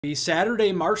Happy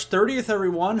Saturday, March 30th,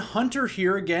 everyone. Hunter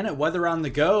here again at Weather on the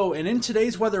Go. And in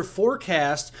today's weather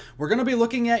forecast, we're going to be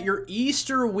looking at your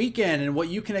Easter weekend and what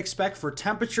you can expect for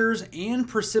temperatures and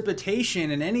precipitation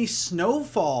and any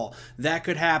snowfall that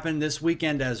could happen this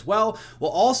weekend as well. We'll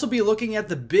also be looking at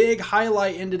the big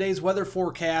highlight in today's weather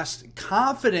forecast.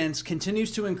 Confidence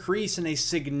continues to increase in a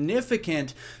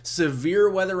significant severe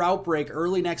weather outbreak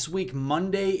early next week,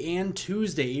 Monday and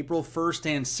Tuesday, April 1st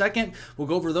and 2nd. We'll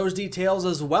go over those details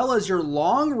as well as your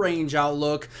long range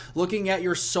outlook, looking at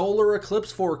your solar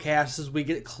eclipse forecast as we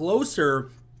get closer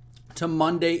to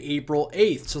Monday, April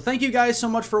 8th. So thank you guys so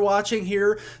much for watching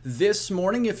here this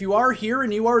morning. If you are here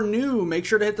and you are new, make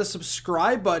sure to hit the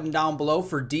subscribe button down below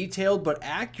for detailed but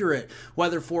accurate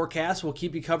weather forecasts. We'll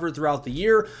keep you covered throughout the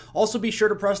year. Also be sure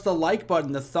to press the like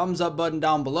button, the thumbs up button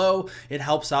down below. It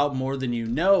helps out more than you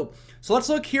know. So let's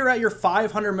look here at your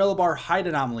 500 millibar height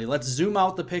anomaly. Let's zoom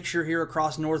out the picture here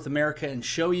across North America and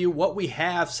show you what we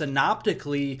have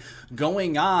synoptically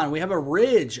going on. We have a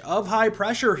ridge of high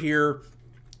pressure here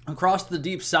across the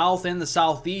deep south and the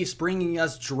southeast, bringing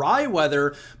us dry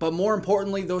weather, but more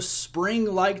importantly, those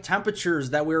spring-like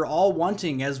temperatures that we're all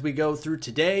wanting as we go through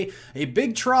today. A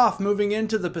big trough moving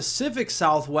into the Pacific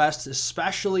Southwest,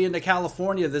 especially into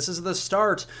California. This is the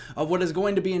start of what is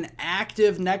going to be an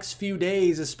active next few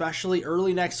days, especially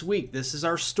early next week. This is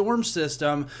our storm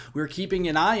system we're keeping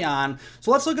an eye on.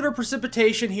 So let's look at our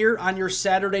precipitation here on your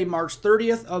Saturday, March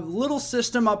 30th. A little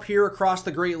system up here across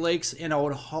the Great Lakes in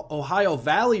Ohio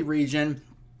Valley region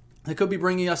that could be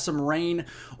bringing us some rain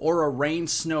or a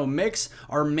rain-snow mix.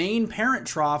 Our main parent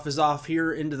trough is off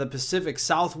here into the Pacific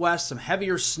Southwest. Some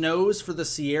heavier snows for the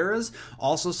Sierras,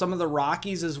 also some of the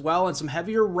Rockies as well, and some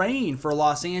heavier rain for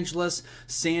Los Angeles,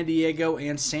 San Diego,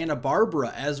 and Santa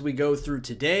Barbara as we go through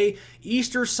today.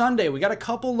 Easter Sunday, we got a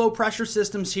couple low-pressure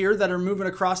systems here that are moving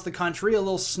across the country. A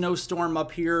little snowstorm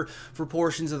up here for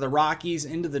portions of the Rockies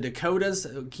into the Dakotas,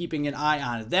 keeping an eye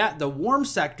on that. The warm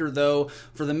sector, though,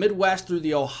 for the Midwest through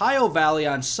the Ohio Valley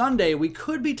on Sunday, we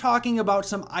could be talking about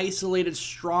some isolated,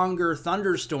 stronger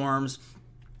thunderstorms,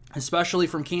 especially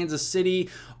from Kansas City,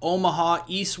 Omaha,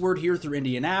 eastward here through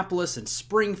Indianapolis and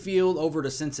Springfield, over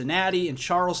to Cincinnati and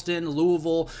Charleston,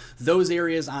 Louisville, those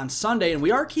areas on Sunday. And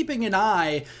we are keeping an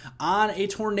eye on a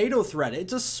tornado threat.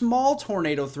 It's a small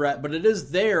tornado threat, but it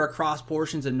is there across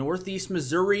portions of northeast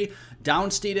Missouri,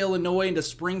 downstate Illinois, into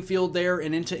Springfield there,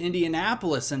 and into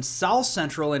Indianapolis and south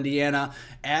central Indiana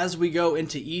as we go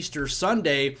into Easter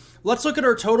Sunday. Let's look at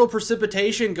our total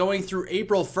precipitation going through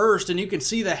April 1st, and you can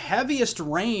see the heaviest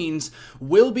rains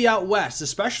will be out west,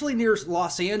 especially near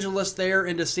Los Angeles there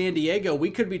into San Diego.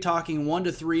 We could be talking 1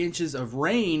 to 3 inches of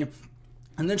rain.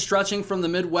 And then stretching from the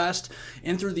Midwest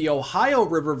in through the Ohio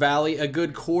River Valley, a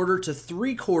good 1/4 to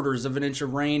 3/4 of an inch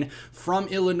of rain from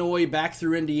Illinois back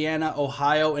through Indiana,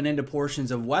 Ohio, and into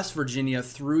portions of West Virginia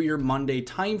through your Monday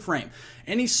time frame.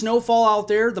 Any snowfall out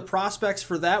there, the prospects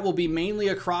for that will be mainly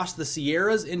across the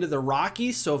Sierras into the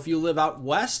Rockies. So if you live out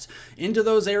west into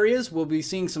those areas, we'll be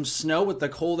seeing some snow with the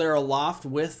cold air aloft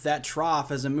with that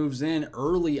trough as it moves in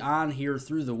early on here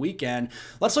through the weekend.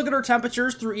 Let's look at our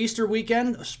temperatures through Easter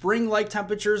weekend. Spring-like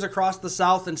temperatures across the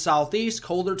south and southeast,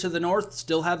 colder to the north.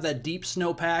 Still have that deep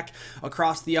snowpack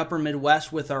across the upper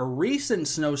Midwest with our recent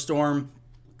snowstorm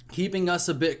keeping us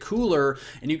a bit cooler.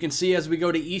 And you can see as we go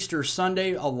to Easter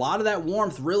Sunday, a lot of that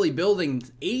warmth really building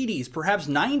 80s, perhaps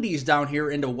 90s down here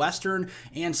into western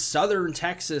and southern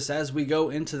Texas as we go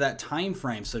into that time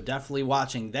frame. So definitely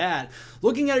watching that.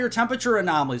 Looking at your temperature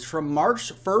anomalies from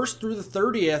March 1st through the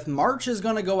 30th, March is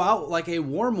going to go out like a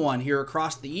warm one here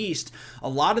across the east. A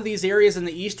lot of these areas in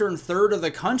the eastern third of the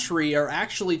country are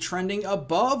actually trending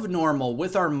above normal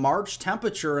with our March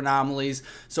temperature anomalies.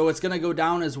 So it's going to go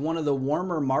down as one of the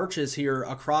warmer Marches here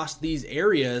across these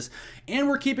areas. And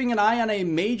we're keeping an eye on a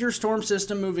major storm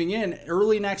system moving in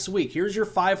early next week. Here's your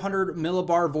 500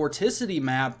 millibar vorticity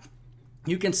map.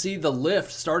 You can see the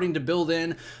lift starting to build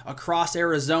in across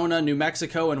Arizona, New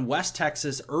Mexico, and West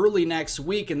Texas early next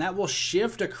week, and that will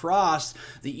shift across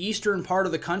the eastern part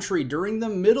of the country during the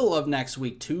middle of next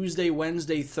week, Tuesday,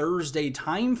 Wednesday, Thursday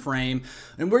time frame.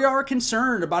 And we are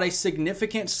concerned about a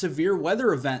significant severe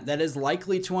weather event that is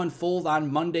likely to unfold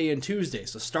on Monday and Tuesday.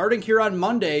 So starting here on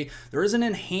Monday, there is an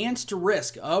enhanced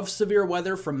risk of severe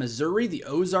weather from Missouri, the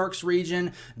Ozarks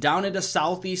region, down into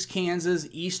southeast Kansas,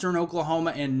 eastern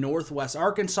Oklahoma, and northwest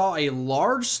Arkansas. A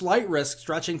large slight risk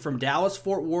stretching from Dallas,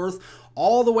 Fort Worth,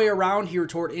 all the way around here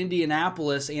toward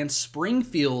Indianapolis and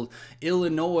Springfield,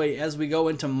 Illinois as we go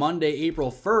into Monday, April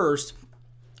 1st.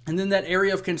 And then that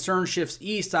area of concern shifts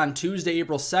east on Tuesday,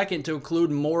 April 2nd to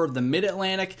include more of the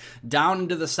mid-Atlantic down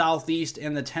into the southeast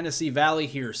and the Tennessee Valley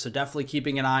here. So definitely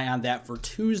keeping an eye on that for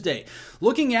Tuesday.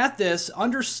 Looking at this,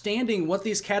 understanding what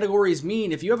these categories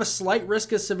mean, if you have a slight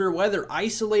risk of severe weather,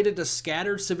 isolated to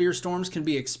scattered severe storms can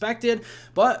be expected.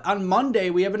 But on Monday,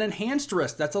 we have an enhanced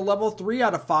risk. That's a level 3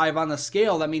 out of 5 on the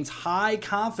scale. That means high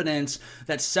confidence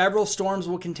that several storms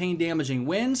will contain damaging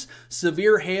winds,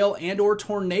 severe hail, and or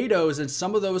tornadoes, and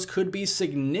some of those could be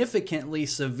significantly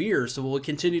severe. So we'll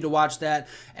continue to watch that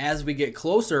as we get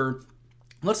closer.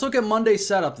 Let's look at Monday's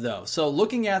setup though. So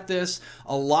looking at this,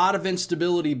 a lot of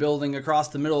instability building across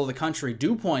the middle of the country.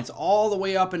 Dew points all the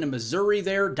way up into Missouri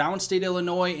there, downstate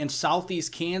Illinois and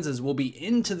southeast Kansas will be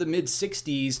into the mid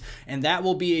 60s, and that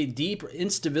will be a deep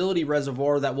instability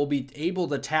reservoir that we'll be able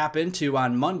to tap into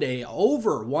on Monday,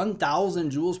 over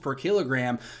 1,000 joules per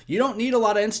kilogram. You don't need a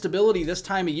lot of instability this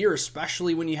time of year,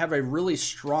 especially when you have a really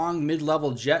strong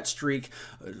mid-level jet streak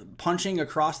punching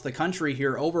across the country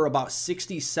here over about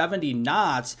 60, 70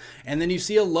 knots. And then you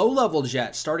see a low-level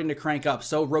jet starting to crank up.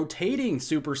 So rotating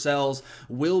supercells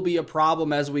will be a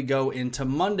problem as we go into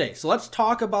Monday. So let's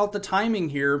talk about the timing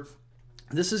here.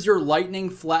 This is your lightning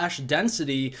flash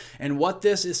density, and what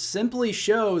this is simply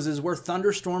shows is where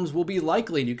thunderstorms will be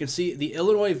likely. You can see the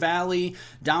Illinois Valley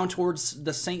down towards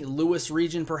the St. Louis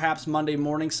region, perhaps Monday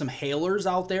morning, some hailers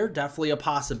out there, definitely a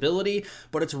possibility,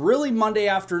 but it's really Monday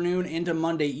afternoon into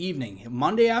Monday evening.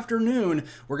 Monday afternoon,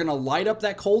 we're going to light up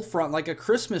that cold front like a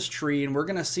Christmas tree, and we're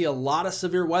going to see a lot of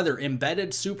severe weather,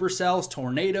 embedded supercells,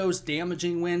 tornadoes,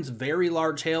 damaging winds, very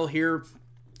large hail here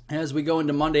as we go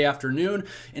into Monday afternoon.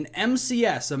 An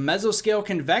MCS, a mesoscale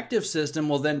convective system,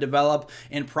 will then develop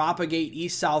and propagate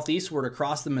east-southeastward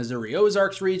across the Missouri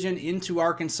Ozarks region into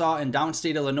Arkansas and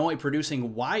downstate Illinois,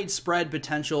 producing widespread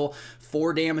potential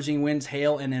for damaging winds,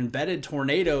 hail, and embedded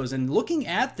tornadoes. And looking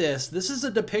at this, this is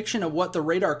a depiction of what the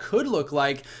radar could look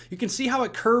like. You can see how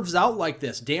it curves out like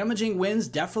this. Damaging winds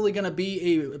definitely going to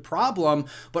be a problem,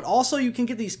 but also you can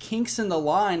get these kinks in the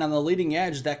line on the leading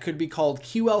edge that could be called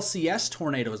QLCS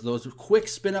tornadoes. Those quick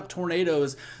spin-up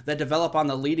tornadoes that develop on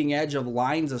the leading edge of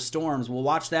lines of storms. We'll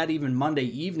watch that even Monday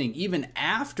evening, even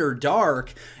after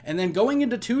dark. And then going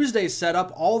into Tuesday's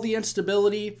setup, all the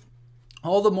instability,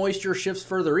 all the moisture shifts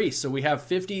further east. So we have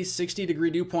 50, 60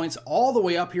 degree dew points all the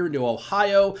way up here into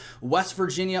Ohio, West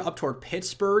Virginia, up toward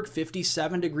Pittsburgh,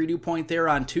 57 degree dew point there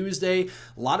on Tuesday.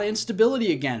 A lot of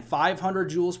instability again, 500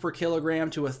 joules per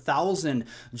kilogram to 1,000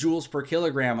 joules per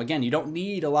kilogram. Again, you don't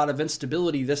need a lot of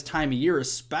instability this time of year,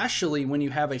 especially when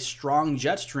you have a strong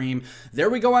jet stream.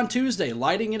 There we go on Tuesday,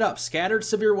 lighting it up. Scattered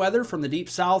severe weather from the deep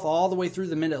south all the way through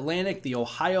the mid-Atlantic, the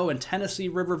Ohio and Tennessee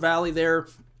River Valley there.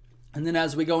 And then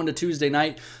as we go into Tuesday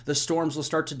night, the storms will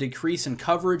start to decrease in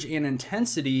coverage and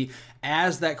intensity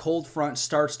as that cold front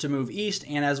starts to move east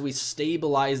and as we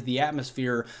stabilize the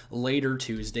atmosphere later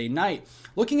Tuesday night.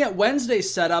 Looking at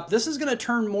Wednesday's setup, this is going to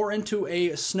turn more into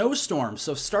a snowstorm.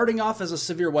 So starting off as a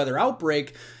severe weather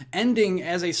outbreak, ending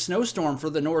as a snowstorm for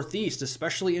the Northeast,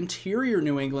 especially interior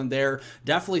New England there.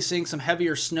 Definitely seeing some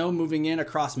heavier snow moving in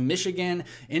across Michigan,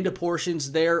 into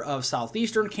portions there of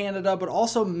southeastern Canada, but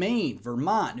also Maine,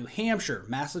 Vermont, New Hampshire,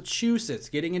 Massachusetts,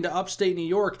 getting into upstate New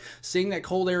York, seeing that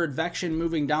cold air advection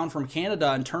moving down from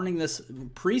Canada and turning this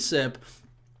precip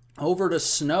over to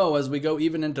snow as we go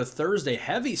even into Thursday.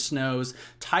 Heavy snows,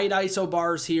 tight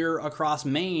isobars here across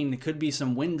Maine. Could be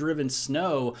some wind-driven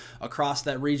snow across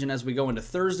that region as we go into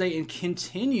Thursday and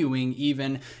continuing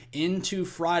even into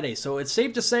Friday. So it's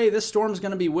safe to say this storm is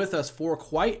going to be with us for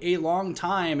quite a long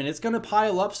time, and it's going to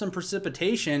pile up some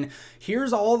precipitation.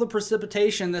 Here's all the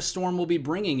precipitation this storm will be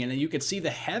bringing, and you can see the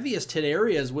heaviest hit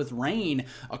areas with rain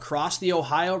across the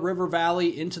Ohio River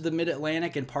Valley into the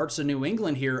mid-Atlantic and parts of New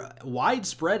England here.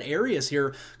 Widespread areas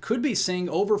here could be seeing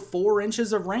over 4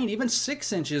 inches of rain, even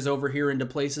 6 inches over here into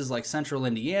places like central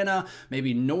Indiana,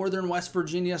 maybe northern West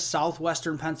Virginia,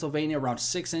 southwestern Pennsylvania, around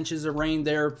 6 inches of rain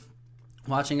there.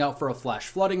 Watching out for a flash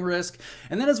flooding risk.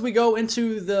 And then as we go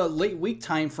into the late week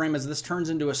time frame, as this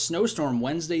turns into a snowstorm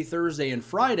Wednesday, Thursday, and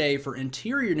Friday for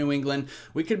interior New England,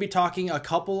 we could be talking a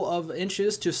couple of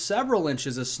inches to several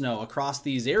inches of snow across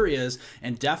these areas,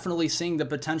 and definitely seeing the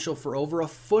potential for over a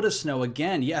foot of snow.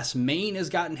 Again, yes, Maine has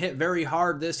gotten hit very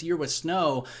hard this year with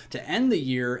snow to end the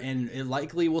year, and it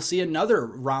likely we'll see another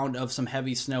round of some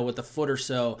heavy snow with a foot or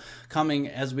so coming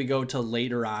as we go to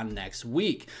later on next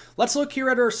week. Let's look here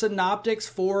at our synoptics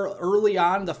for early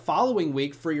on the following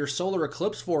week for your solar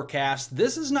eclipse forecast.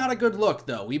 This is not a good look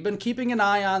though. We've been keeping an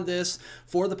eye on this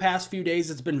for the past few days.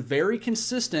 It's been very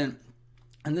consistent.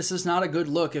 And this is not a good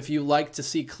look if you like to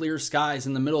see clear skies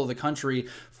in the middle of the country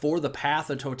for the path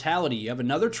of totality. You have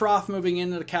another trough moving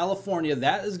into California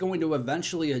that is going to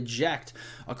eventually eject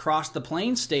across the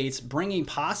plain states, bringing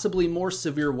possibly more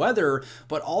severe weather.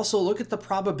 But also look at the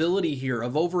probability here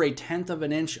of over 1/10 of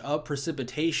an inch of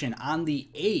precipitation on the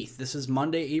 8th. This is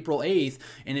Monday, April 8th,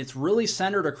 and it's really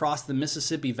centered across the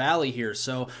Mississippi Valley here.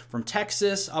 So from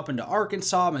Texas up into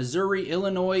Arkansas, Missouri,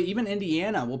 Illinois, even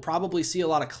Indiana, we'll probably see a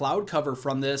lot of cloud cover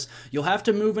from this. You'll have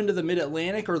to move into the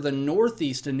mid-Atlantic or the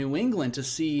Northeast to New England to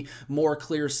see more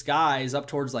clear skies up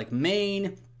towards like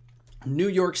Maine, New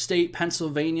York State,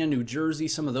 Pennsylvania, New Jersey,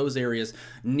 some of those areas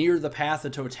near the path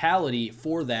of totality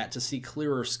for that to see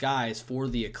clearer skies for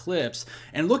the eclipse.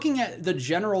 And looking at the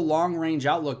general long-range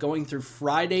outlook going through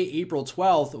Friday, April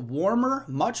 12th, warmer,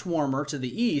 much warmer to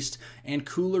the east and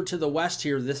cooler to the west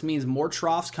here. This means more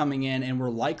troughs coming in, and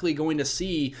we're likely going to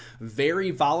see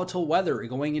very volatile weather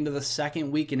going into the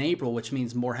second week in April, which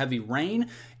means more heavy rain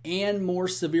and more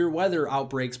severe weather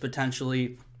outbreaks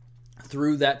potentially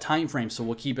through that time frame. So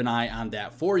we'll keep an eye on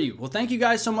that for you. Well, thank you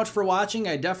guys so much for watching.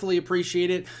 I definitely appreciate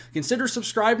it. Consider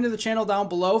subscribing to the channel down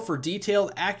below for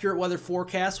detailed, accurate weather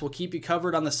forecasts. We'll keep you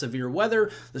covered on the severe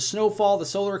weather, the snowfall, the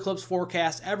solar eclipse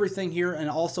forecast, everything here and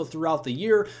also throughout the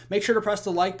year. Make sure to press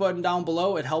the like button down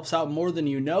below. It helps out more than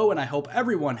you know, and I hope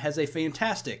everyone has a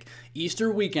fantastic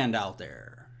Easter weekend out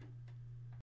there.